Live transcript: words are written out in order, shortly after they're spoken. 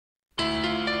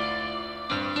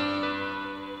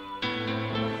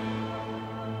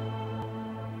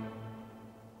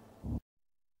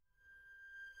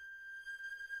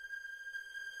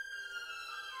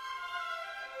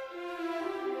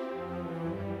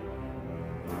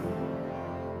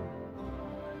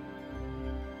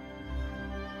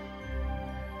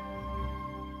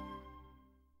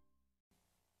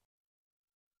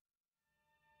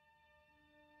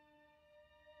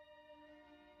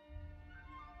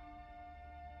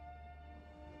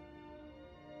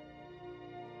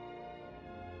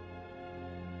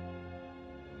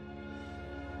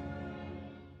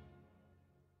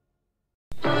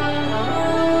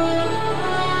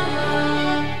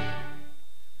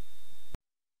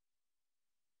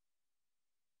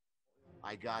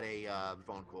I got a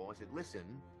phone call. I said, listen,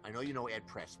 I know you know Ed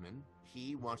Pressman.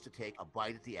 He wants to take a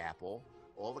bite at the apple.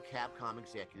 All the Capcom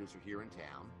executives are here in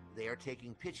town. They are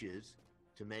taking pitches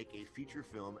to make a feature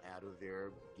film out of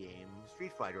their game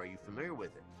Street Fighter. Are you familiar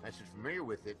with it? I said, familiar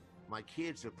with it. My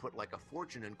kids have put like a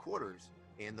fortune in quarters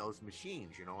in those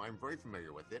machines. You know, I'm very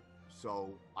familiar with it.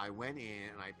 So I went in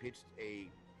and I pitched a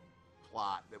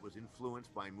plot that was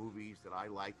influenced by movies that I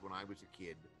liked when I was a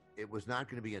kid. It was not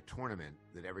going to be a tournament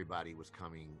that everybody was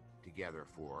coming together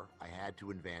for. I had to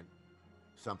invent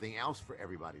something else for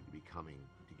everybody to be coming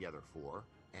together for.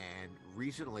 And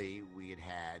recently we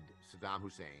had Saddam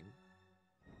Hussein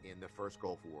in the first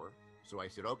Gulf War. So I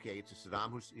said, okay, it's a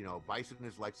Saddam Hussein, you know, Bison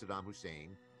is like Saddam Hussein.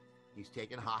 He's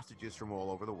taken hostages from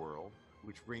all over the world,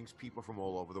 which brings people from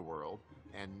all over the world,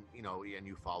 and you know, and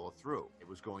you follow through. It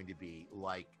was going to be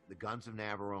like the Guns of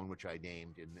Navarone, which I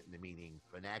named in the meaning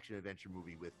of an action adventure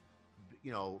movie with,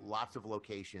 you know, lots of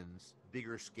locations,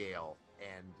 bigger scale,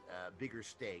 and bigger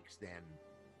stakes than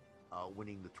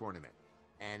winning the tournament.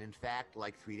 And in fact,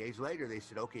 like 3 days later, they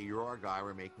said, okay, you're our guy.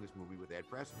 We're making this movie with Ed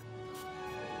Pressman.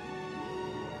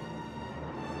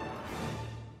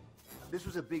 This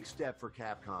was a big step for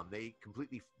Capcom.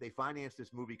 They financed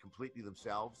this movie completely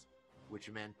themselves,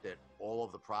 which meant that all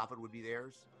of the profit would be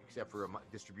theirs, except for a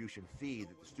distribution fee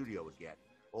that the studio would get.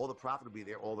 All the profit would be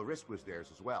there. All the risk was theirs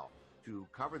as well. To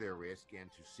cover their risk and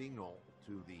to signal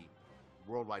to the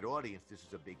worldwide audience this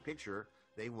is a big picture,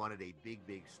 they wanted a big,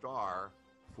 big star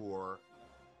for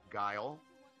Guile,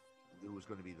 who was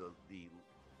going to be the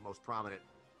most prominent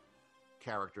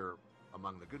character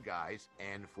among the good guys,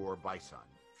 and for Bison.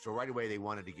 So right away they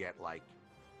wanted to get like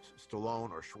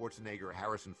Stallone or Schwarzenegger or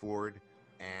Harrison Ford,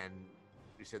 and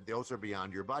they said those are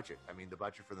beyond your budget. I mean, the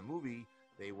budget for the movie,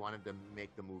 they wanted to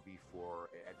make the movie for,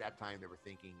 at that time they were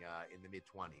thinking in the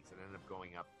mid-20s. It ended up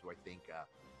going up to, I think,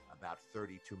 about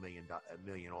 $32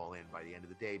 million all in by the end of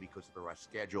the day because of the rush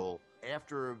schedule.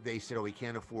 After they said, oh, we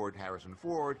can't afford Harrison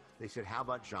Ford, they said, how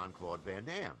about Jean-Claude Van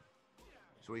Damme?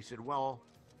 So he said, well,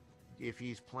 if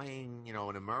he's playing, you know,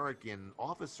 an American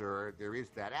officer, there is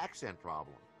that accent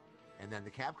problem. And then the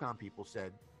Capcom people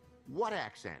said, what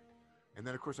accent? And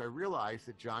then, of course, I realized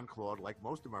that Jean-Claude, like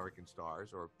most American stars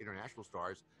or international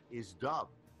stars, is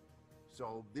dubbed.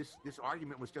 So this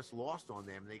argument was just lost on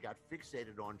them. They got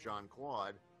fixated on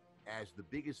Jean-Claude as the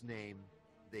biggest name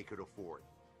they could afford.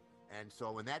 And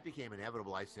so when that became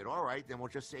inevitable, I said, all right, then we'll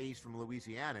just say he's from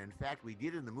Louisiana. In fact, we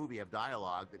did in the movie have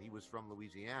dialogue that he was from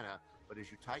Louisiana, but as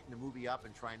you tighten the movie up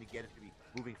and trying to get it to be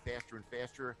moving faster and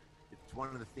faster, it's one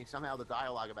of the things, somehow the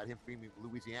dialogue about him being from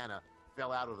Louisiana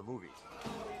fell out of the movie.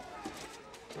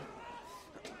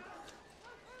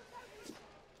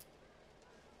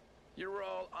 You're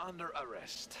all under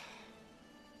arrest.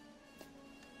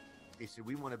 They said,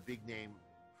 we want a big name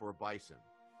for Bison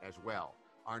as well.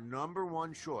 Our number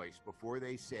one choice before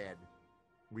they said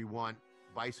we want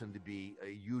Bison to be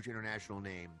a huge international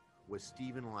name was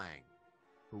Stephen Lang,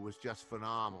 who was just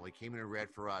phenomenal. He came in and read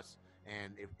for us,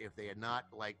 and if they had not,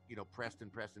 like, you know, pressed to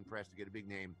get a big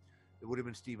name, it would have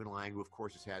been Stephen Lang, who of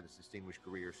course has had this distinguished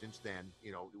career since then,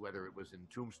 you know, whether it was in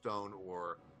Tombstone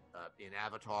or in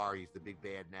Avatar. He's the big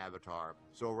bad in Avatar.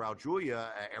 So Raul Julia,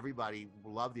 everybody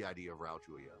loved the idea of Raul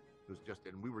Julia. It was just,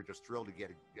 and we were just thrilled to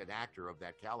get an actor of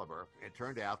that caliber. It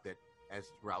turned out that,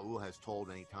 as Raul has told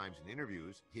many times in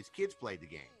interviews, his kids played the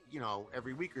game. You know,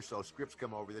 every week or so, scripts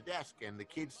come over the desk, and the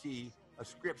kids see a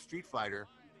script, Street Fighter,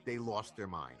 they lost their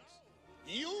minds.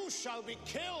 You shall be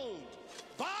killed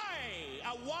by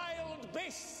a wild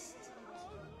beast.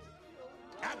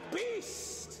 A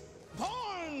beast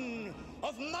born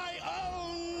of my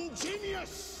own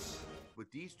genius.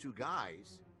 With these two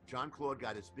guys, Jean-Claude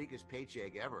got his biggest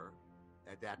paycheck ever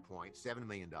at that point, $7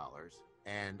 million.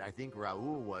 And I think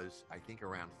Raul was,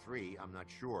 around $3, I'm not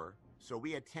sure. So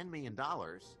we had $10 million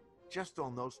just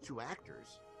on those two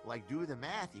actors. Like, do the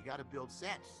math, you got to build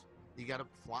sets. You got to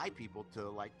fly people to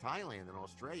like Thailand and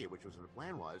Australia, which was what the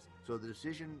plan was. So the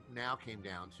decision now came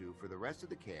down to, for the rest of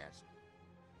the cast,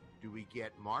 do we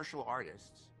get martial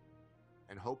artists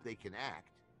and hope they can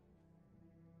act?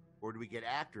 Or do we get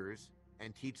actors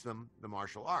and teach them the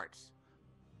martial arts?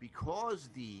 Because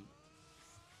the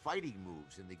fighting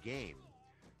moves in the game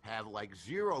have like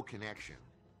zero connection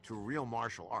to real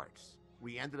martial arts,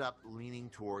 we ended up leaning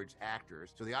towards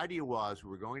actors. So the idea was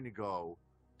we were going to go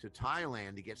to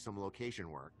Thailand to get some location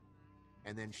work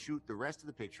and then shoot the rest of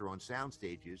the picture on sound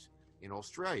stages in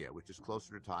Australia, which is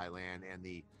closer to Thailand, and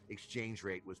the exchange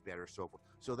rate was better, so forth.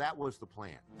 So that was the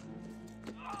plan.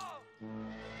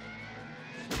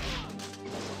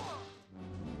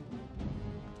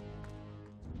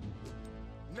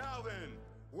 Now then,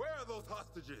 Where are those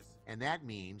hostages? And that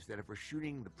means that if we're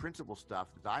shooting the principal stuff,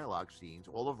 the dialogue scenes,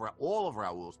 all of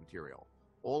Raoul's material,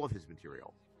 all of his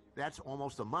material, that's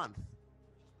almost a month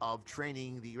of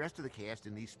training the rest of the cast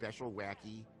in these special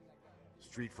wacky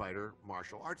Street Fighter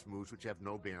martial arts moves which have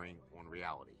no bearing on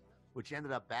reality, which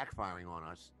ended up backfiring on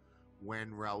us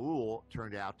when Raoul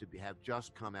turned out to have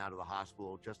just come out of the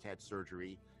hospital, just had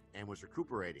surgery, and was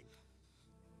recuperating.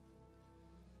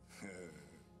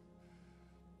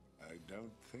 I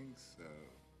don't think so.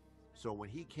 So when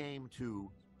he came to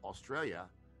Australia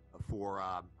for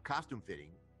costume fitting,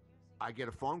 I get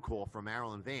a phone call from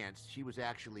Marilyn Vance. She was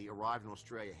actually arrived in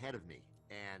Australia ahead of me.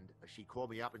 And she called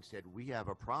me up and said, we have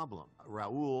a problem.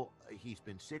 Raoul, he's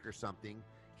been sick or something.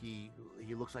 He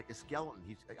looks like a skeleton.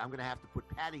 I'm going to have to put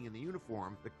padding in the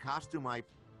uniform. The costume I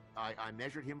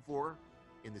measured him for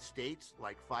in the States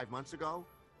like 5 months ago,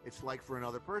 it's like for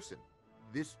another person.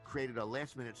 This created a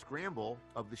last-minute scramble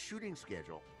of the shooting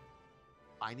schedule.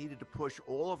 I needed to push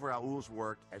all of Raoul's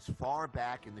work as far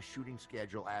back in the shooting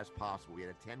schedule as possible. We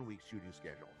had a 10-week shooting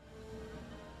schedule.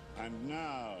 And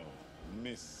now,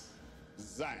 Miss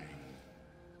Zhang,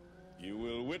 you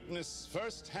will witness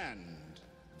firsthand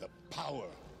the power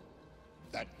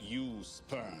that you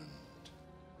spurned.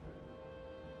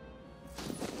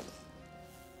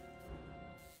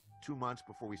 2 months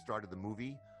before we started the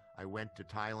movie, I went to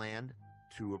Thailand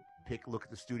to look at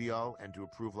the studio and to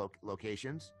approve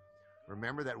locations.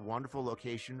 Remember that wonderful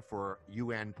location for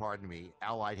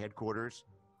Allied headquarters?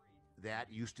 That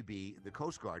used to be the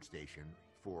Coast Guard station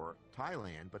for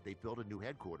Thailand, but they built a new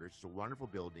headquarters. It's a wonderful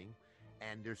building,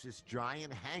 and there's this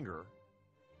giant hangar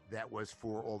that was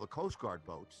for all the Coast Guard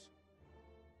boats,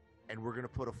 and we're going to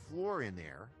put a floor in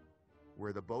there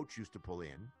where the boats used to pull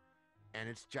in, and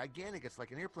it's gigantic. It's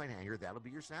like an airplane hangar. That'll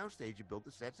be your soundstage. You build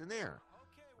the sets in there.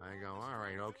 I go, all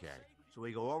right, okay. So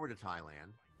we go over to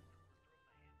Thailand,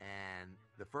 and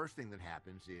the first thing that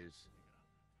happens is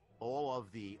all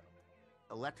of the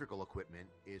electrical equipment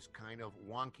is kind of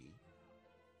wonky,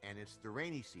 and it's the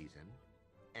rainy season,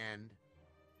 and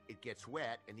it gets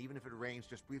wet, and even if it rains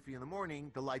just briefly in the morning,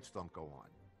 the lights don't go on.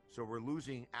 So we're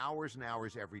losing hours and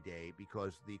hours every day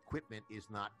because the equipment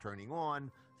is not turning on,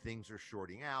 things are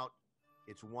shorting out.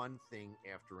 It's one thing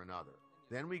after another.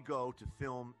 Then we go to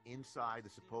film inside the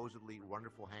supposedly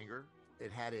wonderful hangar.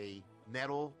 It had a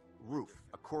metal roof,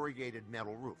 a corrugated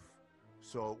metal roof.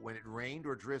 So when it rained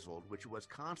or drizzled, which it was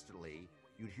constantly,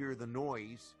 you'd hear the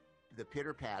noise, the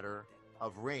pitter-patter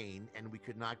of rain, and we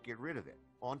could not get rid of it.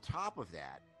 On top of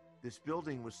that, this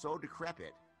building was so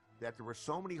decrepit that there were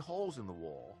so many holes in the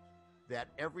wall that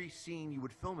every scene you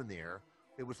would film in there,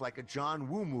 it was like a John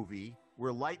Woo movie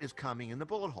where light is coming in the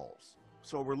bullet holes.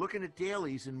 So we're looking at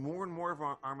dailies, and more of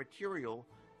our material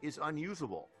is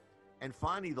unusable. And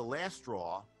finally, the last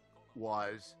straw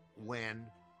was when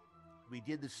we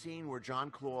did the scene where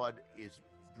Jean-Claude is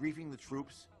briefing the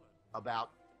troops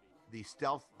about the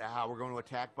stealth, how we're going to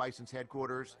attack Bison's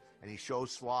headquarters, and he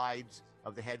shows slides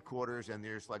of the headquarters, and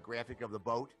there's like graphic of the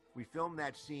boat. We filmed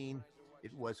that scene.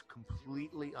 It was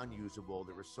completely unusable.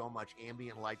 There was so much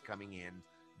ambient light coming in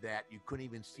that you couldn't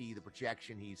even see the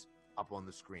projection. He's up on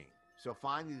the screen. So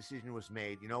finally, the decision was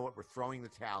made, you know what, we're throwing the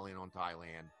towel in on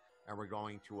Thailand, and we're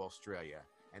going to Australia.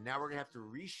 And now we're going to have to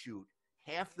reshoot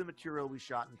half the material we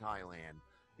shot in Thailand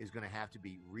is going to have to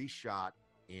be reshot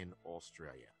in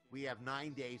Australia. We have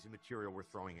 9 days of material we're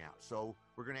throwing out. So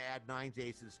we're going to add 9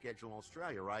 days to the schedule in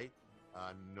Australia, right?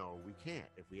 No, we can't.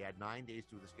 If we add 9 days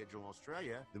to the schedule in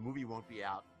Australia, the movie won't be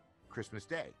out Christmas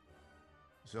Day.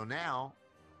 So now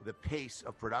the pace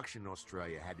of production in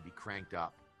Australia had to be cranked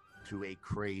up to a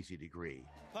crazy degree.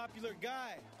 Popular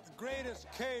guy, the greatest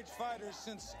cage fighter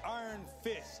since Iron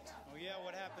Fist. Oh yeah,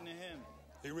 what happened to him?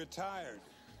 He retired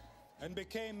and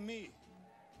became me.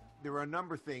 There were a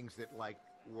number of things that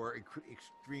were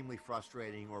extremely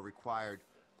frustrating or required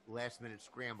last-minute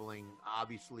scrambling.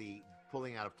 Obviously,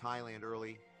 pulling out of Thailand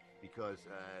early because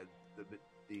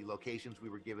the locations we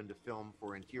were given to film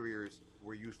for interiors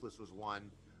were useless was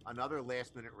one. Another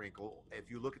last-minute wrinkle, if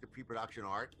you look at the pre-production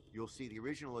art, you'll see the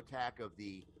original attack of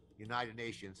the Allied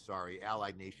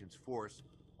Nations force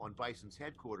on Bison's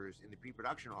headquarters in the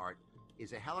pre-production art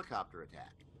is a helicopter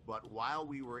attack. But while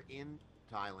we were in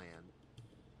Thailand,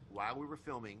 while we were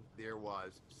filming, there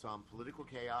was some political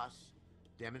chaos,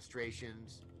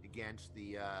 demonstrations against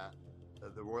the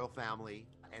royal family,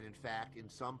 and in fact, in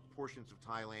some portions of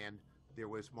Thailand, there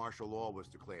was martial law was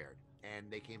declared. And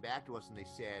they came back to us and they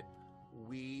said,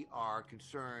 we are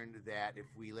concerned that if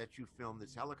we let you film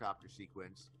this helicopter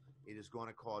sequence, it is going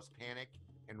to cause panic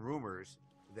and rumors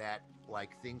that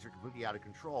things are completely out of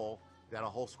control, that a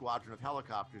whole squadron of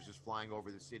helicopters is flying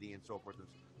over the city and so forth, and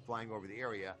flying over the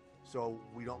area. So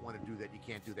we don't want to do that. You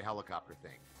can't do the helicopter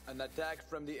thing. An attack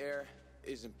from the air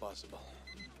is impossible.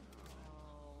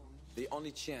 The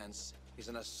only chance is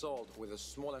an assault with a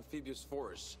small amphibious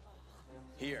force.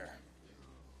 Here.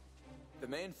 The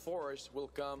main force will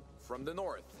come from the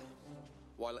north,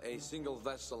 while a single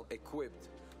vessel equipped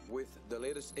with the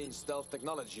latest in stealth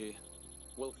technology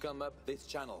will come up this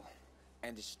channel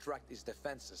and distract its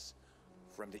defenses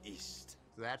from the east.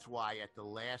 So that's why at the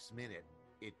last minute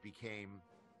it became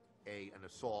an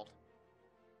assault,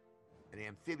 an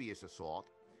amphibious assault,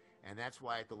 and that's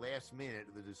why at the last minute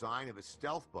the design of a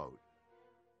stealth boat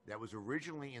that was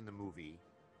originally in the movie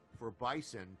for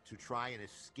Bison to try and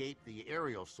escape the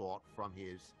aerial assault from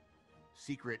his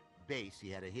secret base.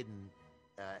 He had a hidden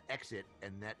exit,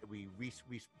 and that we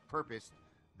repurposed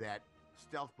that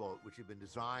stealth boat, which had been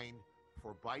designed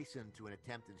for Bison to an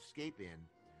attempted escape in,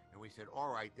 and we said, all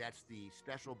right, that's the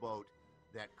special boat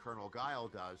that Colonel Guile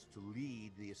does to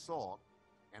lead the assault,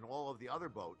 and all of the other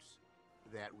boats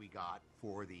that we got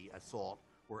for the assault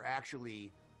were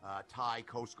actually Thai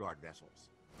Coast Guard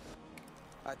vessels.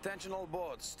 Attention all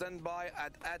boats, stand by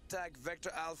at attack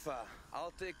vector alpha.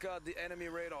 I'll take out the enemy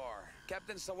radar.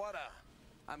 Captain Sawada,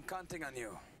 I'm counting on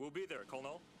you. We'll be there,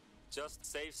 Colonel. Just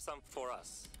save some for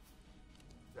us.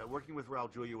 Working with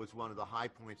Raul Julia was one of the high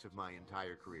points of my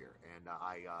entire career, and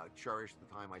I cherished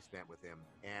the time I spent with him.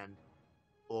 And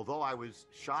although I was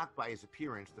shocked by his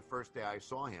appearance the first day I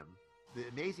saw him, the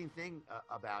amazing thing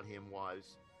about him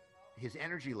was his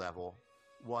energy level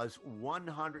was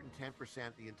 110%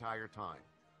 the entire time.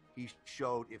 He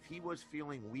showed if he was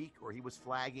feeling weak or he was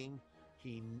flagging,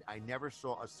 I never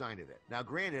saw a sign of it. Now,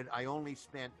 granted,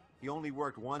 he only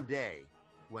worked one day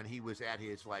when he was at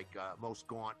his most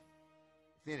gaunt,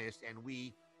 thinnest, and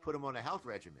we put him on a health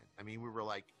regimen. I mean, we were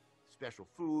like special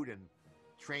food and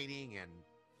training,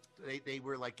 and they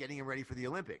were like getting him ready for the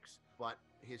Olympics. But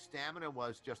his stamina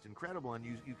was just incredible, and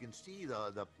you can see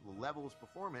the level of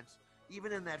performance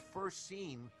even in that first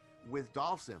scene with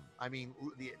Dalsim. I mean,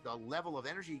 the level of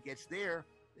energy he gets there,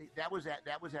 that was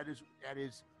at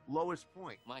his lowest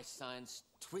point. My science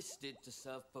twisted to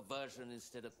serve perversion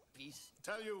instead of peace.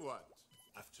 Tell you what,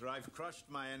 after I've crushed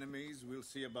my enemies, we'll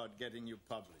see about getting you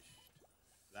published.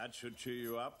 That should cheer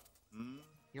you up, hmm?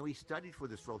 You know, he studied for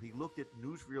this role. He looked at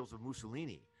newsreels of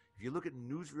Mussolini. If you look at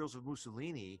newsreels of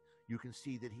Mussolini, you can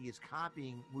see that he is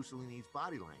copying Mussolini's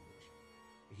body language.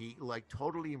 He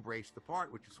totally embraced the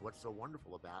part, which is what's so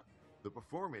wonderful about the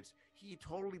performance. He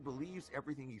totally believes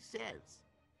everything he says.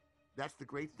 That's the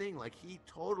great thing. He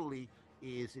totally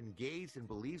is engaged and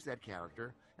believes that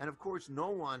character. And of course, no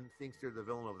one thinks they're the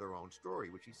villain of their own story,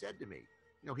 which he said to me.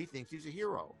 You know, he thinks he's a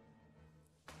hero.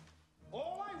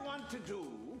 All I want to do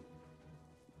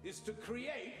is to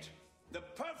create the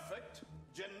perfect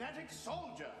genetic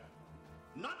soldier.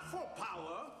 Not for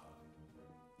power,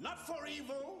 not for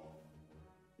evil,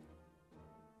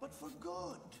 but for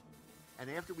good. And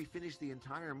after we finished the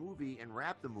entire movie and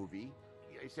wrapped the movie,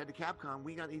 I said to Capcom,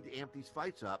 we need to amp these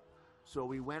fights up. So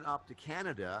we went up to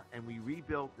Canada and we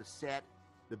rebuilt the set.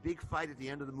 The big fight at the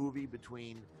end of the movie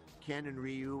between Ken and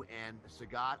Ryu and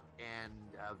Sagat and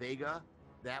Vega,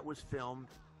 that was filmed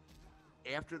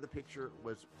after the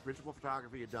principal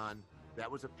photography had done. That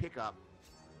was a pickup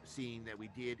scene that we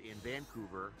did in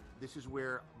Vancouver. This is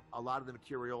where a lot of the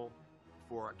material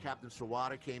for Captain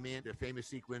Sawada came in. The famous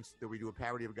sequence that we do a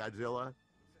parody of Godzilla,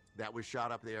 that was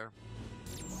shot up there.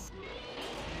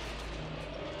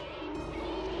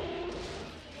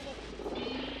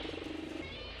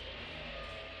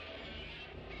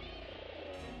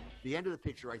 The end of the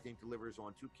picture, I think, delivers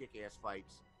on two kick-ass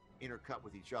fights intercut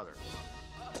with each other.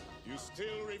 You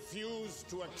still refuse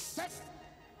to accept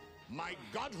my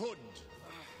godhood.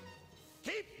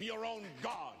 Keep your own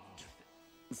god.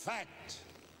 In fact,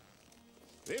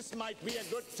 this might be a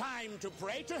good time to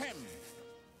pray to him.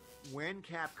 When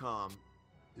Capcom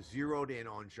zeroed in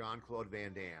on Jean-Claude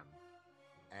Van Damme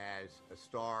as a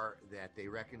star that they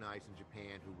recognized in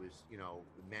Japan, who was,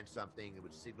 meant something, it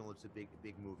would signal it's a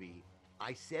big movie,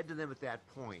 I said to them at that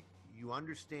point, you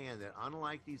understand that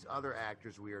unlike these other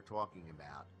actors we are talking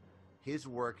about, his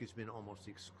work has been almost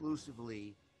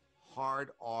exclusively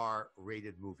hard R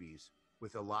rated movies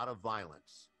with a lot of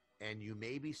violence. And you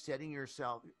may be setting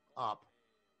yourself up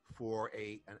for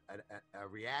a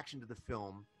reaction to the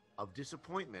film of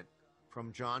disappointment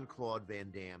from Jean-Claude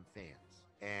Van Damme fans.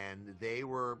 And they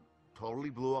totally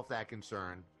blew off that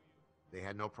concern. They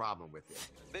had no problem with it.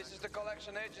 This is the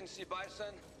collection agency,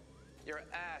 Bison. Your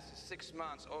ass is 6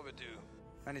 months overdue.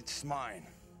 And it's mine.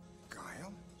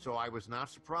 Guile? So I was not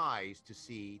surprised to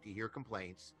hear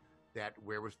complaints that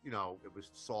where it was, you know, it was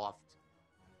soft.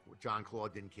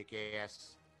 Jean-Claude didn't kick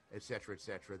ass, etc.,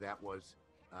 etc. That was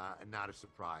not a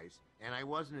surprise. And I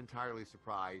wasn't entirely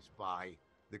surprised by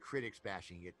the critics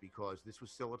bashing it, because this was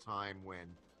still a time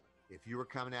when if you were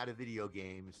coming out of video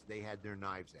games, they had their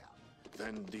knives out.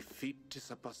 Then defeat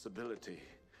is a possibility.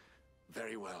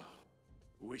 Very well.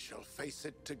 We shall face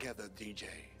it together, DJ.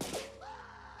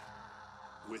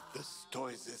 With the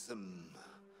stoicism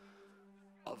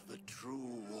of the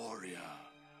true warrior.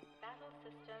 Battle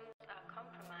systems are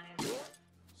compromised.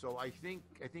 So I think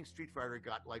Street Fighter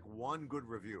got like one good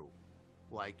review,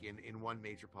 like in one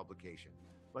major publication.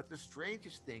 But the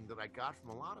strangest thing that I got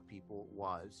from a lot of people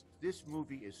was, this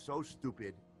movie is so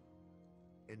stupid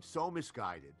and so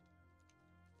misguided.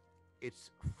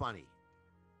 It's funny.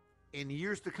 In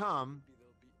years to come,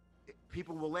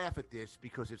 people will laugh at this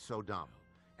because it's so dumb.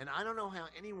 And I don't know how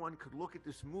anyone could look at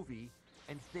this movie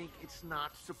and think it's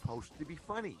not supposed to be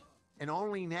funny. And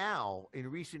only now, in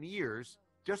recent years,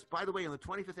 just by the way, on the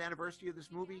 25th anniversary of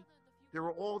this movie, there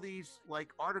were all these like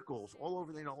articles all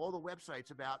over, you know, all the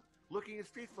websites about looking at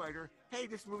Street Fighter. Hey,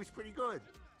 this movie's pretty good.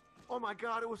 Oh my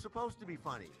God, it was supposed to be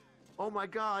funny. Oh my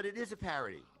God, it is a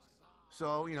parody.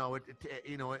 So, you know, it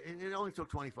only took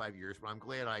 25 years, but I'm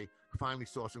glad I finally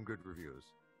saw some good reviews.